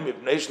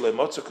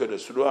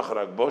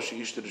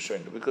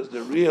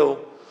the real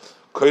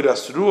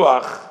Koiras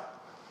Ruach,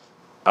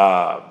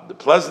 the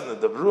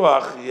pleasant of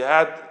Ruach, he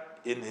had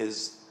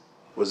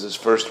was his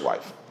first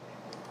wife.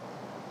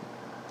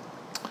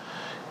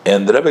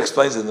 And the Rebbe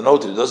explains in the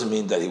note that it doesn't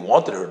mean that he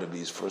wanted her to be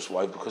his first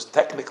wife, because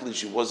technically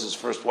she was his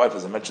first wife,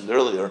 as I mentioned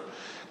earlier,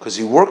 because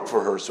he worked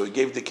for her, so he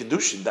gave the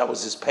Kiddushin. That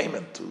was his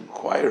payment to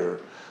acquire her.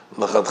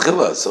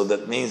 So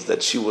that means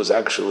that she was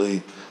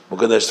actually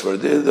Mukadesh for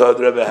the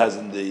Rebbe has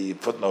in the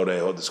footnote a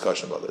whole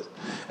discussion about this.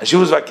 And she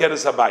was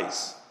Vakeres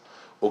Habayis.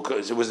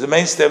 It was the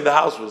mainstay of the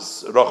house,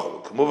 was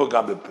Rochel.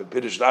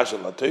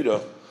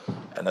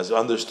 And as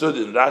understood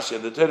in Rashi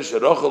and the Torah,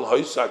 Rochel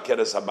Hoysa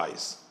Keres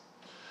Habayis.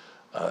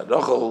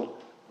 Rochel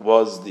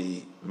was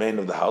the main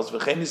of the house. She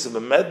was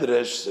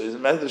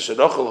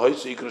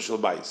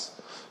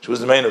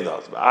the main of the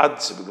house.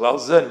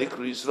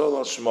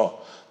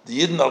 The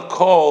Yidden are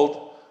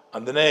called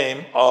on the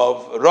name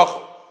of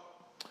Rochel.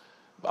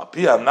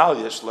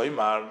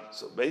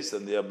 So based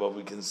on the above,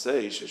 we can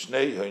say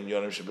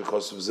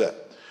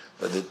that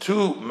the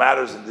two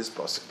matters in this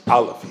pasuk.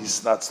 Aleph,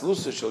 he's not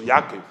slusa shel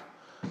Yaakov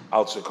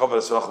al shekover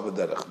Rachel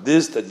b'derech.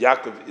 This that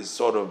Yaakov is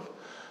sort of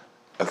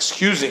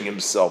excusing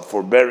himself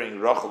for burying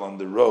Rachel on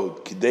the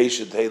road,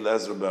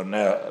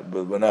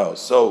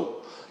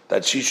 so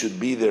that she should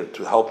be there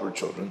to help her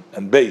children.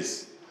 And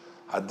base,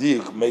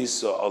 hadik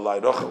meisa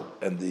alai Rachel,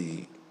 and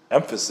the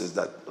emphasis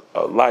that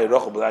alai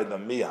Rachel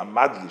b'nai mi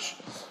hamadlish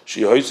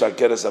she hoysa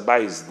keres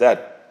habayis,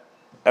 that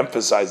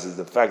emphasizes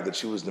the fact that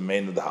she was the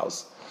main of the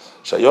house.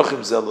 Shayochim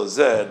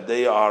zelazeh,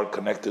 they are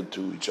connected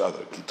to each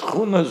other.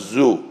 Kitchuna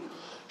zu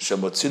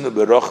shemotzinu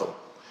berachel,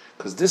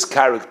 because this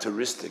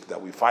characteristic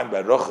that we find by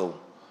Rachel,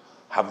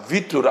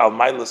 havitur al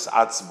mailas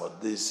atzma,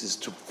 this is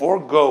to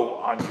forego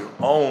on your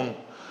own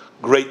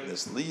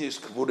greatness.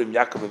 Liyis kvurim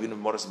Yaakov avinu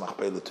moras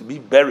machpelah, to be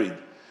buried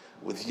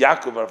with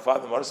Yaakov our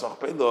father moras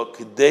machpelah,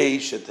 kidei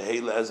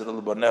shetehela ezra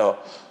lebaneho,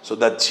 so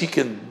that she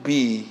can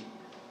be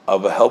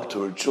of a help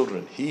to her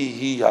children.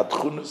 He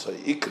hatchunus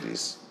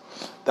ha'ikris.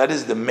 That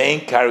is the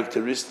main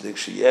characteristic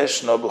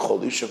sheyeshna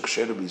b'chol isha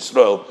ksheru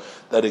b'Yisrael,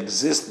 that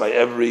exists by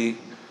every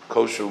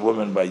kosher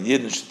woman, by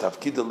Yidden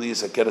shetafkid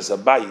aliyas hakeres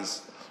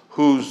habayis,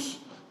 whose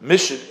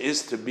mission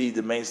is to be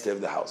the mainstay of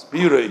the house.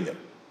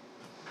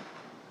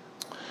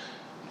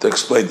 To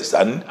explain this,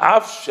 the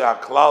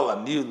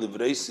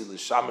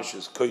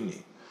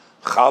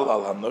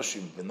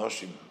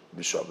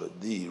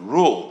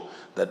rule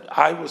that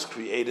I was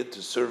created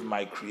to serve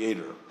my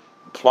Creator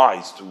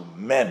applies to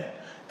men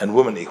and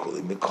women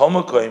equally. There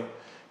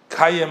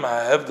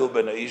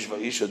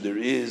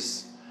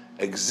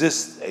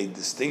exists a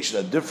distinction,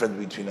 a difference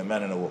between a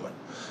man and a woman.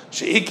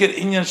 The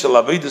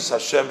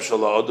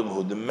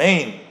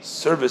main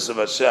service of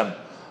Hashem,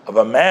 of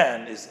a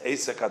man, is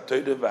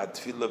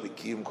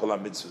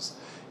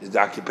the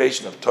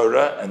occupation of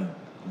Torah and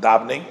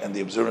davening and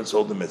the observance of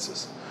all the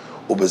mitzvahs.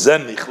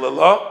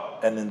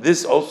 And in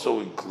this also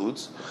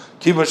includes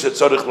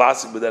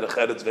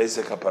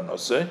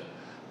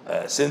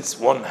since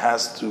one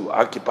has to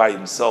occupy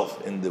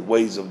himself in the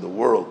ways of the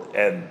world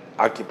and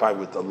occupy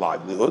with the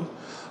livelihood,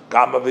 you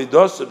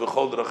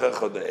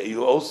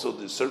also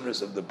the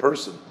service of the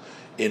person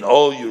in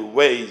all your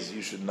ways.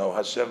 You should know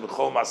Hashem,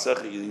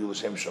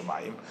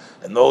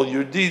 and all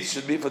your deeds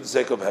should be for the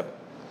sake of heaven.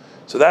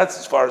 So that's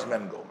as far as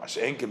men go. As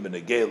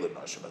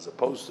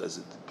opposed to, as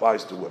it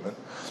applies to women,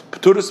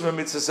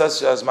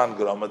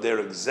 they're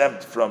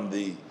exempt from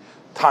the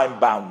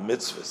time-bound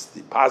mitzvahs,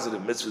 the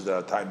positive mitzvahs that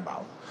are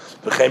time-bound.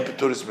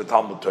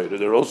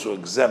 They're also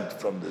exempt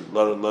from the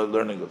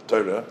learning of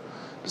Torah,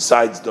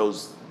 besides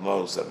those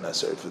laws that are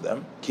necessary for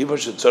them.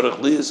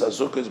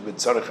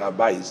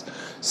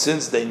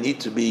 Since they need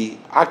to be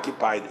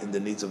occupied in the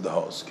needs of the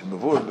house.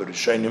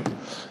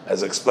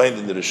 As explained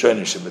in the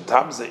Rishonim,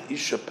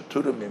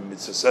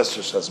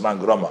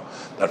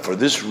 that for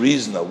this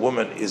reason a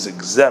woman is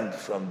exempt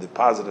from the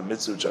positive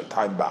mitzvahs which are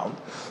time-bound,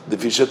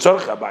 because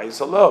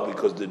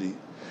the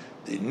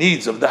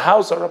needs of the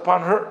house are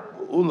upon her.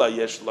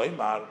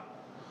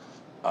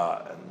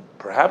 And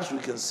perhaps we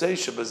can say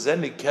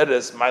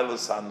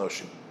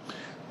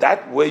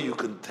that way you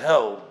can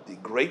tell the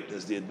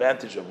greatness, the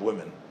advantage of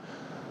women.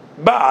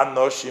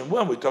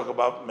 When we talk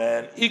about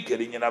men,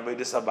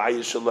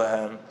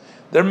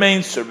 their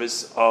main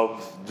service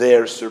of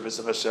Hashem,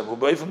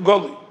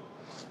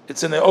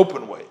 it's in an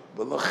open way.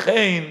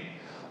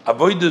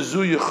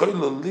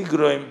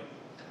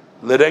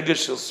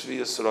 L'regesh shel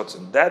sfiyas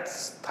rotzon. That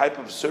type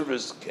of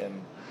service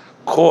can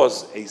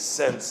cause a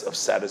sense of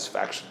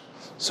satisfaction.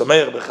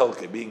 Sameach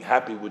bechelke, being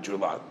happy with your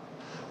lot.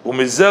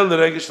 Umizel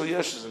l'regesh shel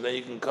yeshus, and then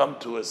you can come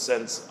to a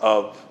sense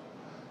of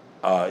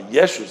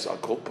yeshus. I'll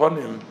call upon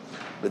him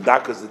the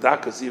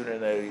dakas, even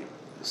in a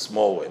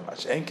small way.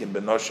 Mashenkin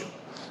benoshim,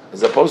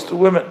 as opposed to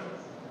women.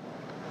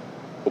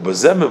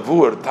 That's why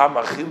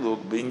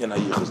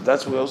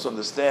we also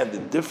understand the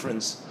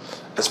difference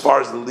as far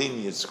as the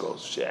lineage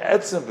goes.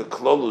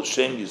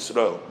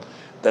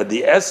 That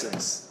the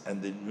essence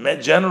and the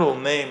general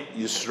name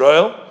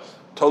Yisrael,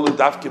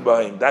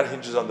 that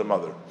hinges on the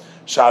mother.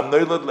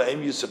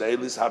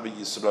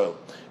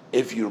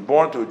 If you're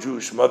born to a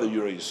Jewish mother,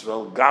 you're a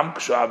Yisrael.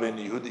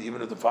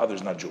 Even if the father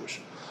is not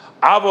Jewish.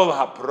 But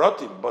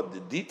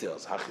the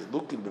details,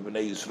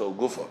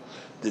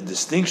 the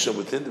distinction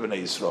within the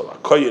Bnei Yisrael,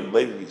 Akoyin,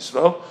 Levi,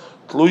 Yisrael,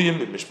 Tluyim,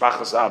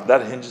 Mishpachas Av,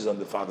 that hinges on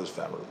the father's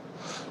family.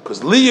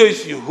 Because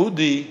Liyos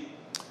Yehudi,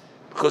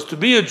 because to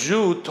be a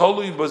Jew,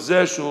 Tolui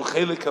Bazeh Shu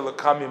Chelik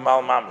Elokami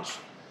Mal Mamish,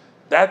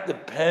 that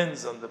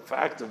depends on the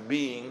fact of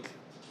being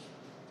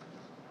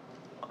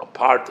a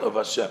part of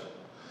Hashem.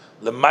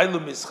 L'maylu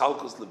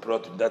mischalkus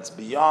leprotim, that's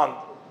beyond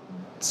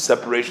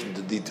separation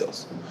into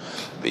details.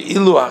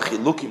 Ve'ilu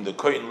hachilukim, the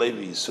Koyin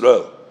Levi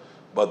Yisrael,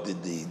 but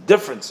the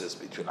differences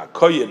between a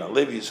Koyin and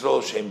Levi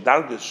Yisrael, Shem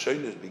Dargas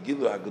Shoynish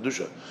Begilu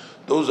HaKedusha,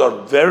 those are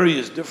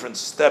various different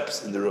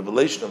steps in the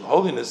revelation of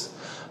holiness.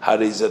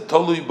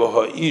 Harizatolui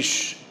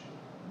B'Ha'ish,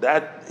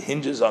 that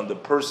hinges on the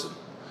person.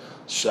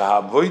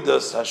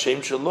 Shahavoidas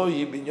Hashem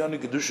Shaloi Binyani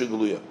Kedusha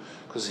Geluya,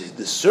 because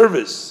the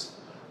service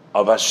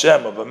of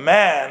Hashem, of a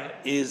man,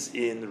 is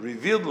in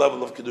revealed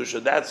level of Kedusha.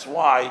 That's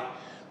why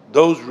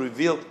those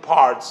revealed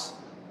parts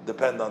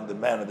depend on the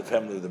man and the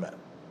family of the man.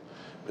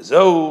 And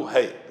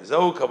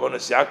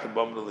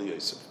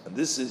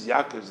this is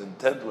Yaakov's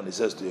intent when he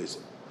says to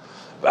Yosef,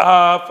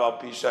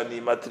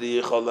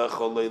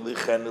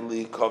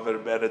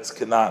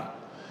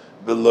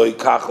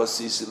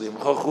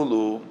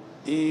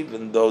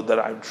 even though that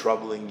I'm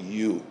troubling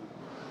you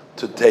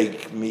to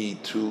take me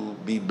to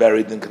be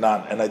buried in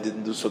Canaan, and I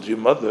didn't do so to your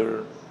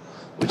mother,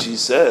 which he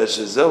says,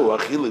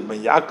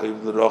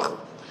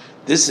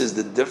 this is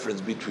the difference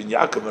between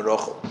Yaakov and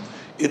Rachel.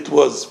 It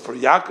was for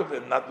Yaakov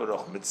and not for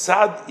Rachel.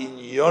 Mitzad in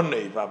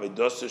Yonei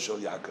v'avedosa shel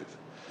Yaakov,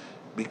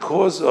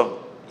 because of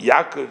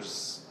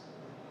Yaakov's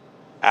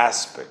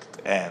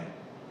aspect and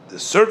the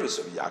service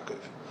of Yaakov.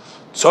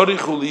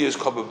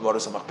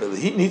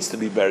 He needs to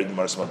be buried in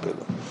Maras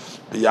Machpelah.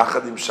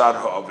 B'yachadim shar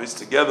ha'avis,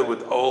 together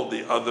with all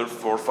the other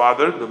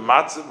forefathers. The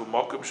matzav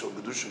v'mokim shel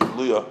kedusha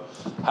geluya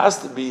has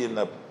to be in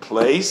a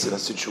place, in a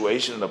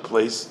situation, in a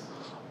place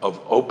of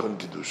open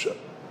kedusha.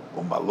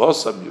 But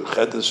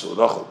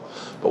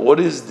what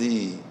is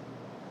the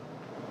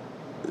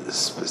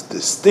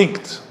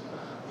distinct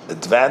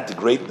advantage,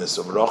 greatness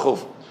of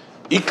Rachel?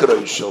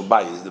 Ikroi shel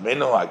bayis, the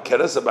meno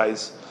ha'keres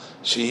ha'bayis,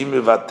 shehi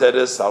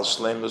mivateres al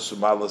shleimus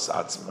u'malas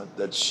atzma,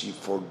 that she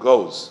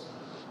forgoes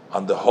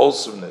on the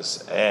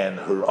wholesomeness and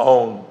her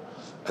own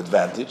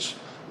advantage.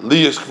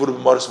 Liyas k'vur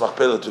b'maras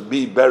machpelah, to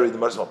be buried in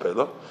Maras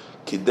Machpelah,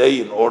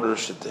 kidei, in order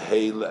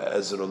shetehei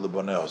le'ezra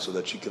lebaneo, so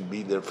that she can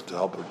be there to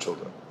help her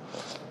children.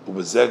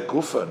 Ubezeh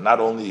gufa, not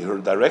only her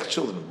direct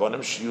children,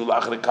 bonim shiyul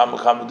achre kam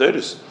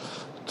deris,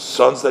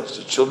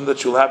 children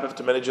that you'll have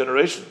after many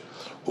generations.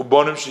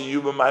 Ubonim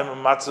shiyu b'mayim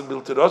matzah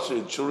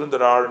biltirosi, children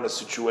that are in a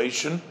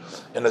situation,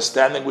 in a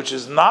standing which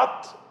is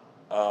not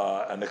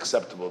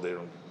unacceptable.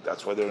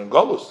 That's why they're in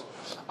Golus.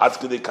 Ad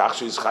kedei kach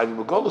she'is chayv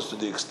b'Golus, to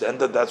the extent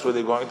that that's where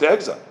they're going to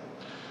exile.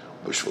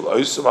 B'shvul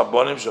oisum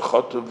abonim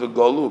shechotu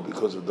v'golu,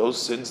 because of those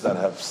sins that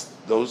have,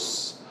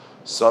 those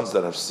sons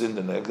that have sinned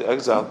in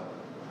exile.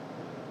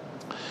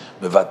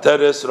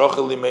 Mevateres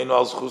Rachel Imeinu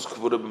al zchus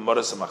kvura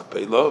b'Maras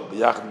Machpelah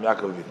b'yachad mit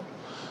Yaakov Avinu.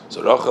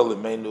 So Rachel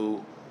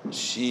Imeinu,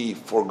 she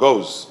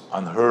forgoes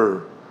on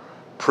her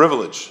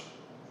privilege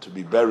to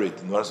be buried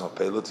in Maras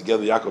Machpelah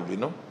together with Yaakov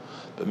Avinu,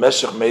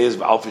 b'meshech meiz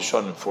v'alfi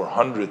shonim, for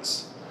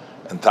hundreds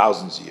and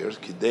thousands of years,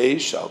 kidei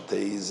shal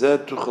teizeh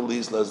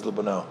tuchaliz lez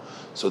lebanel,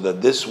 so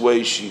that this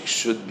way she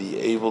should be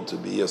able to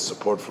be a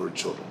support for her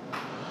children.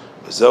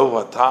 V'zeu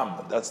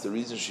hatam, that's the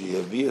reason she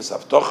havias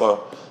avtocha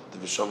to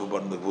v'shavu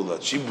ban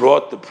legvula. She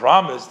brought the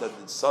promise that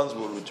the sons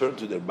will return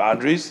to their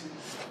boundaries.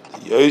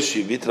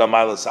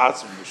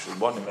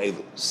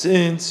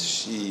 Since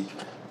she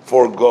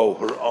forego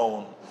her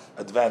own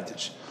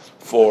advantage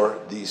for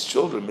these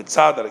children, because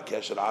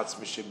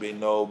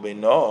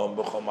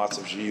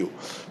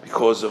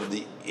of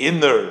the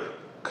inner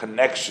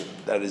connection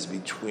that is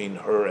between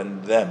her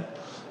and them.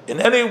 In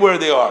anywhere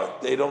they are,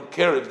 they don't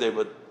care if they,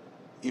 but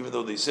even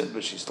though they sinned,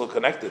 but she's still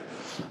connected.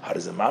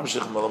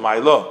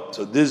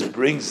 So this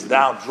brings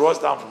down, draws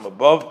down from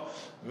above,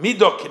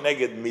 midah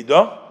kineged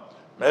midah,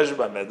 measure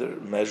by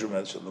measure.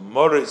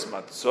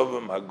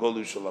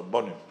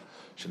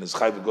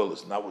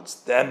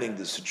 Notwithstanding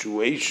the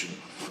situation,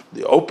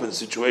 the open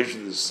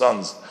situation of the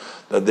sons,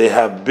 that they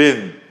have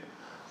been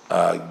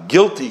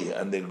guilty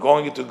and they're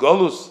going into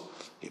Golus,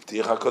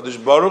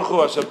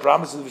 Hashem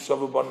promises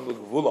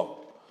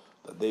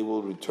that they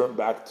will return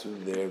back to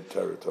their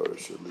territory.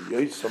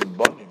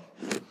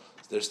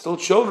 They're still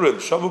children.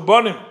 Shavu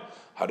banim.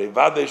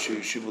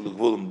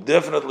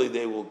 Definitely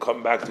they will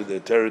come back to their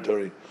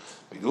territory.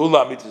 The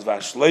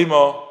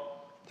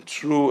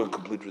true and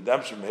complete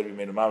redemption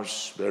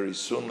very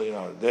soon in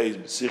our days.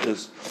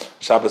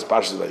 Shabbos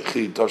Parshas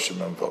Vayechi Toshim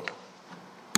Memvav.